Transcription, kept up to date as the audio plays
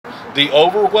the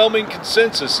overwhelming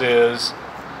consensus is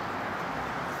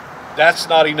that's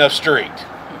not enough street.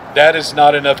 That is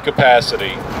not enough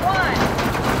capacity. 1,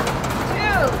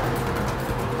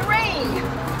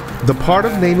 2, 3. The part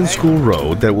of Naaman School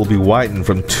Road that will be widened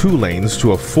from 2 lanes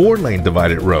to a 4-lane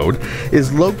divided road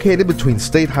is located between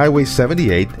State Highway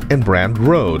 78 and Brand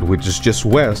Road, which is just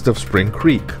west of Spring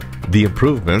Creek. The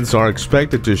improvements are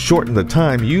expected to shorten the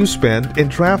time you spend in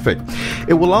traffic.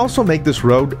 It will also make this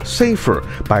road safer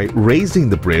by raising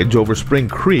the bridge over Spring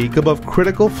Creek above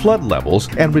critical flood levels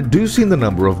and reducing the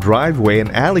number of driveway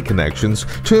and alley connections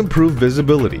to improve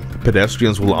visibility.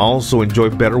 Pedestrians will also enjoy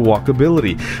better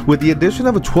walkability with the addition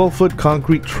of a 12-foot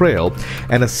concrete trail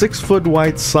and a 6-foot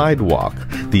wide sidewalk.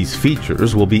 These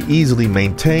features will be easily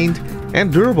maintained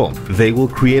and durable. They will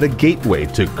create a gateway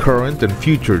to current and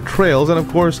future trails and, of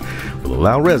course, will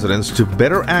allow residents to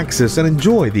better access and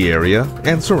enjoy the area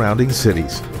and surrounding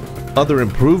cities. Other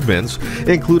improvements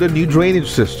include a new drainage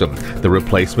system, the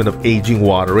replacement of aging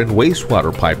water and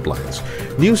wastewater pipelines,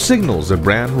 new signals at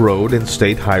Brand Road and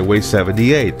State Highway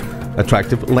 78,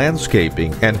 attractive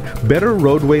landscaping, and better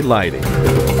roadway lighting.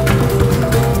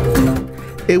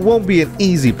 It won't be an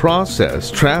easy process.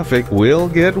 Traffic will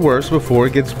get worse before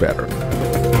it gets better.